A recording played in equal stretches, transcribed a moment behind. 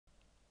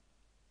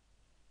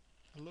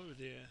Hello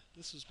there,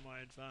 this is my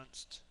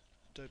advanced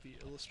Adobe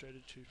Illustrator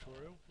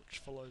tutorial which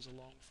follows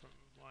along from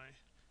my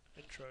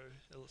intro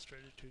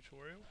Illustrator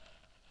tutorial.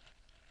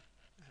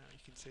 You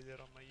can see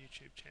that on my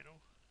YouTube channel.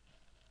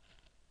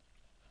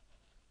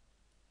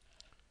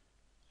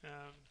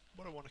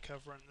 What I want to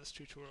cover in this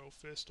tutorial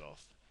first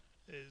off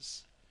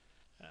is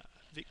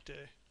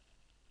vector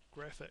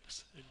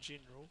graphics in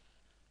general.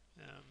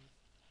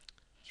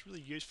 It's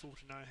really useful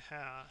to know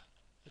how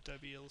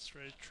Adobe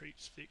Illustrator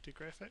treats vector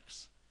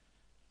graphics,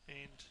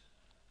 and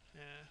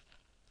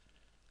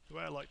the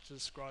way I like to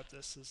describe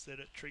this is that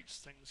it treats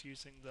things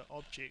using the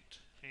object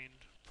and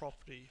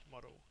property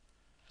model.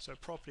 So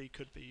property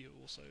could be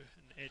also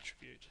an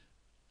attribute,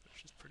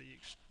 which is pretty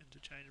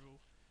interchangeable.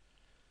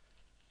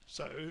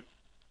 So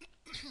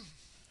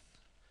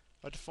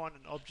I define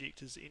an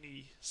object as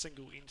any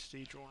single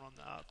entity drawn on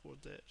the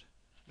artboard that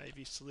may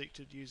be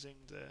selected using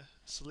the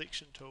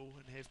selection tool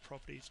and have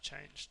properties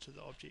changed to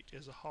the object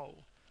as a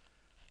whole.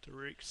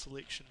 Direct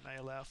selection may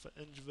allow for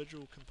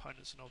individual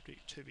components of an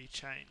object to be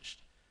changed.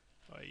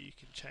 You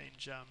can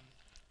change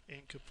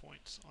anchor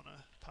points on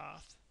a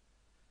path.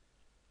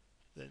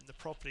 Then the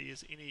property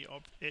is any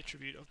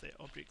attribute of that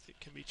object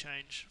that can be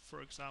changed,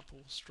 for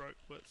example stroke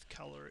width,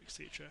 color,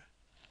 etc.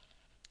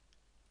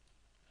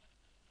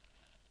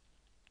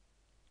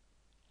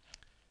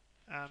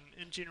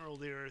 In general,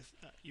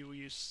 you will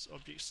use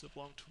objects that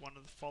belong to one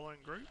of the following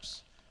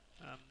groups.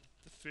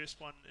 The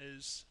first one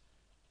is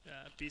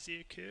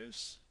Bezier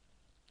curves,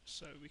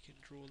 so we can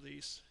draw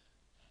these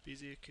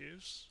Bezier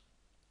curves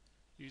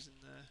using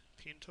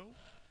the pen tool.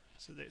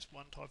 So that's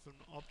one type of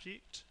an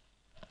object.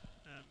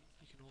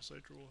 You can also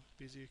draw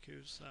Bezier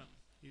curves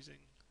using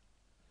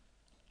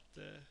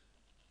the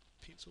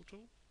pencil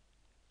tool.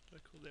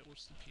 That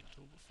was the pen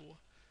tool before.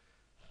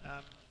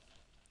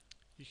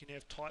 You can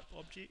have type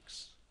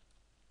objects,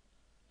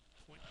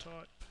 point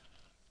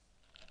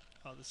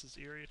type. This is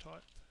area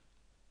type.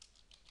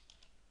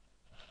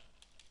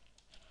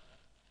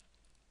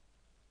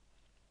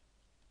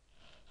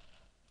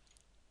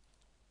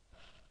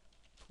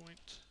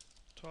 Point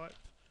type.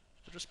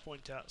 I'll just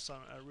point out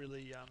a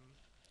really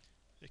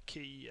a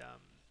key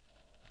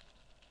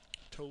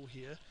tool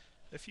here.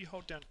 If you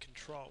hold down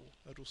Control,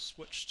 it'll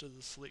switch to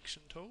the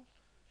selection tool,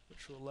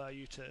 which will allow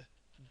you to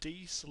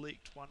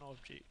deselect one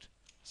object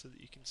so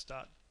that you can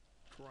start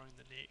drawing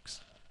the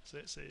next. So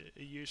that's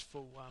a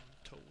useful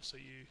tool. So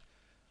you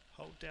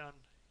hold down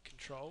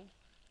Control,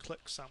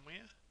 click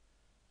somewhere,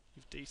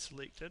 you've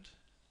deselected,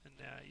 and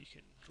now you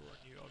can draw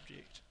a new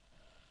object.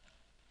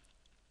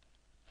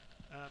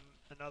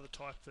 Another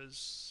type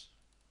is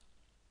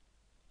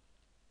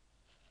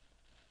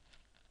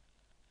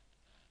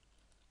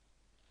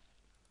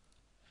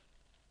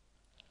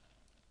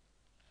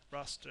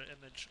raster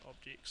image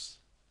objects.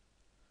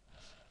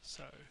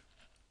 So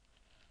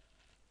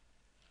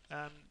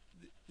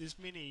there's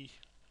many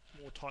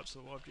more types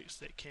of objects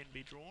that can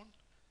be drawn,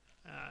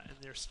 and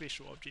there are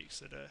special objects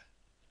that are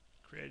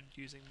created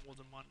using more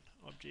than one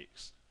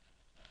objects.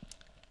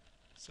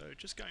 So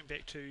just going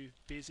back to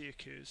Bezier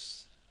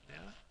curves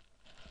now,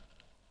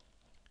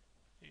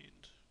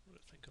 and what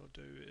I think I'll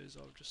do is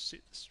I'll just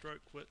set the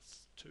stroke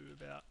width to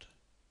about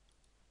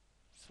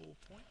 4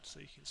 points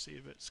so you can see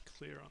if it's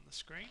clear on the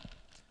screen.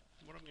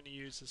 And what I'm going to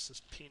use is this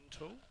pen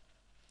tool.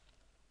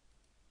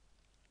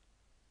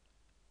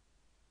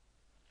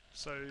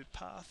 So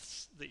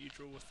paths that you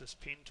draw with this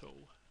pen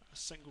tool are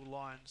single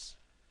lines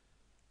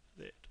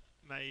that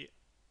may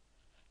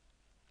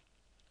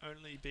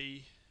only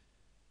be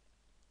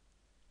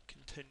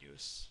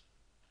continuous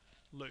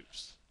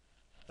loops.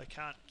 They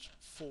can't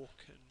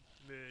fork and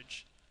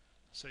merge,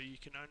 so you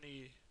can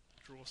only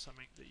draw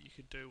something that you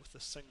could do with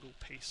a single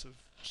piece of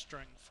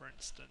string, for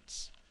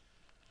instance.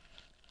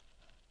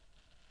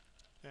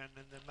 And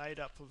then they're made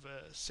up of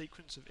a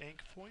sequence of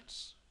anchor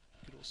points.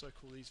 You could also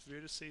call these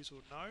vertices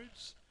or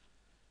nodes.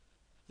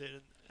 That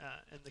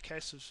in the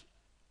case of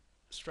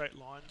straight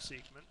line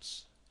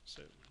segments,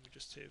 so when we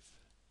just have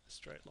a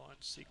straight line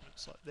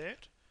segments like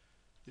that,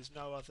 there's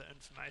no other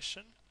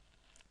information.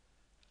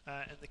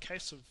 In the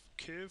case of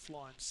curved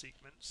line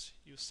segments,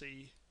 you'll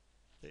see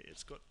that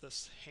it's got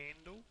this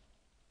handle.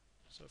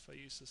 So if I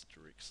use this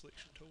direct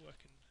selection tool, I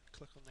can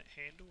click on that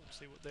handle and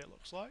see what that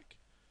looks like.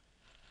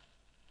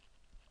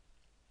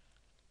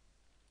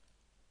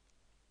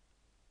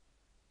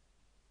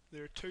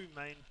 There are two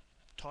main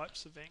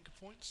types of anchor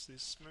points.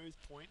 There's smooth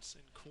points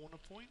and corner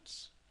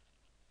points.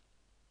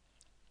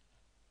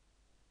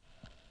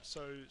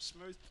 So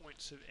smooth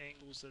points have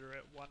angles that are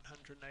at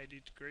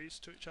 180 degrees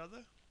to each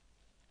other.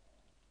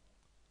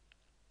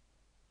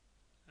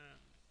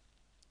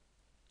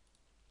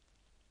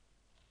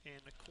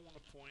 And a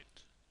corner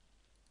point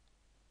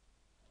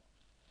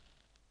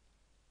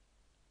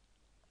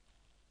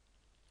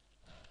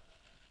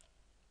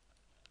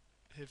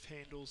have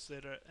handles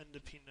that are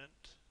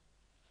independent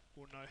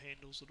or no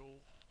handles at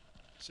all.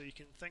 So you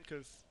can think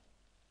of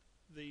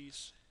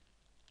these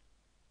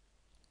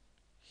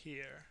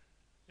here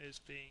as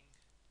being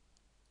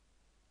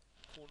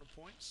corner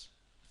points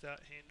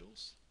without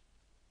handles.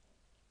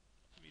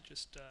 Let me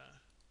just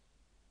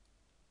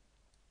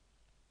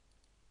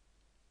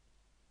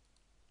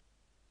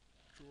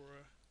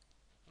draw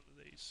one of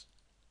these.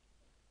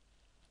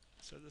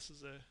 So this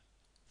is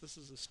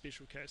a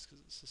special case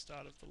because it's the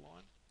start of the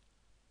line.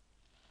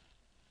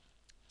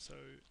 So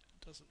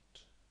it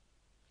doesn't,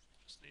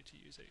 just need to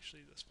use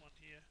actually this one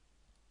here.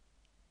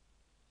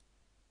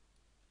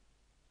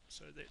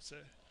 So that's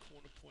a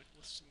corner point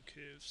with some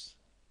curves.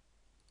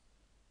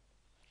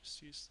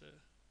 Just use the,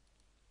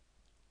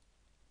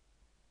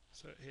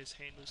 so it has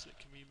handles that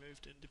can be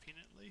moved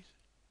independently.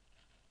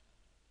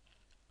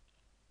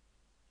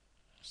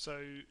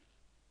 So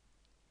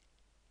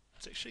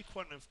it's actually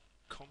quite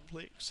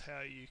complex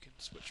how you can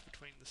switch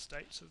between the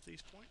states of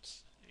these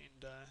points,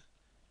 and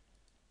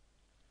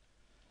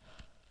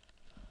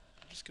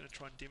I'm just going to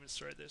try and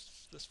demonstrate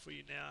this for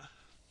you now.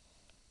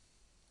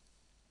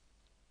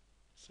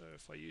 So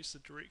if I use the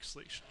direct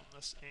selection on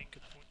this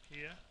anchor point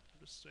here, I'll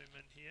just zoom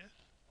in here.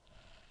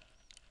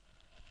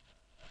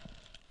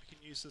 I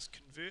can use this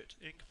convert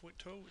anchor point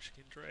tool, which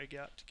I can drag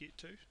out to get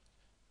to.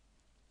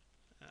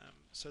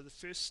 So the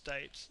first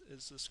state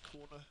is this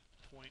corner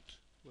point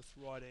with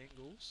right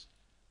angles,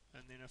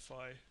 and then if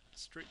I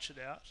stretch it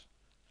out,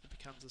 it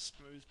becomes a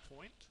smooth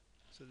point.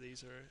 So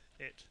these are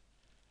at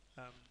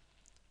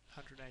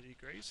 180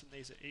 degrees, and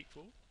these are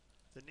equal.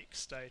 The next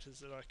state is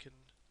that I can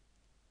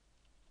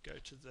go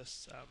to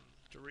this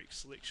direct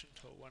selection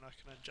tool, and I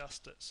can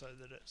adjust it so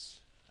that it's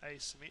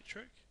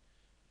asymmetric,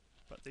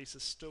 but it's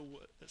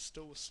still a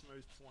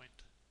smooth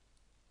point.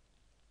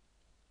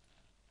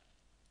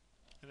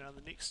 And now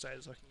the next state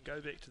is I can go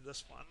back to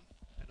this one,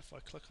 and if I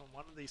click on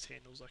one of these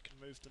handles, I can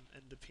move them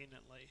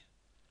independently.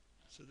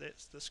 So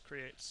this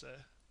creates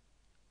a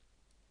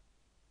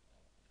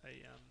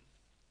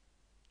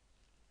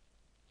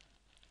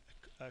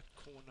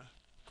corner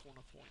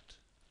point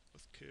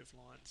with curved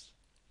lines.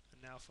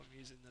 And now if I'm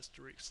using this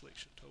direct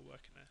selection tool, I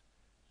can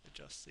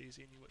adjust these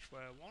any which way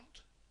I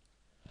want.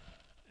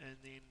 And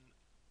then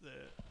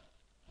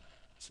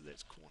so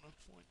that's corner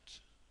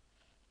point.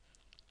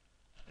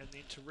 And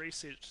then to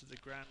reset it to the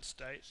ground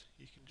state,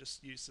 you can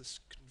just use this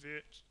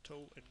convert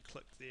tool and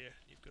click there,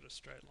 and you've got a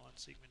straight line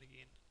segment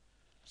again.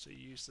 So you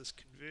use this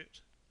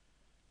convert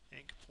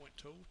anchor point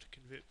tool to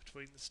convert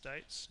between the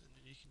states, and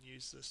then you can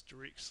use this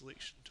direct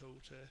selection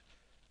tool to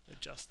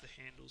adjust the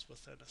handles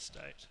within a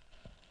state,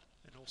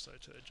 and also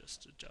to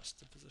adjust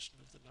the position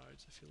of the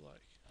nodes if you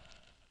like.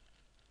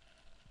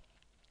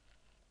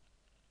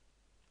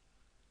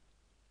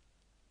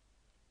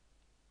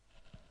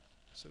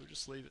 So we'll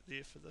just leave it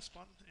there for this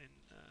one, and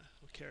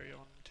we'll carry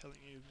on telling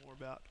you more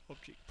about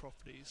object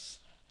properties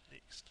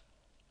next.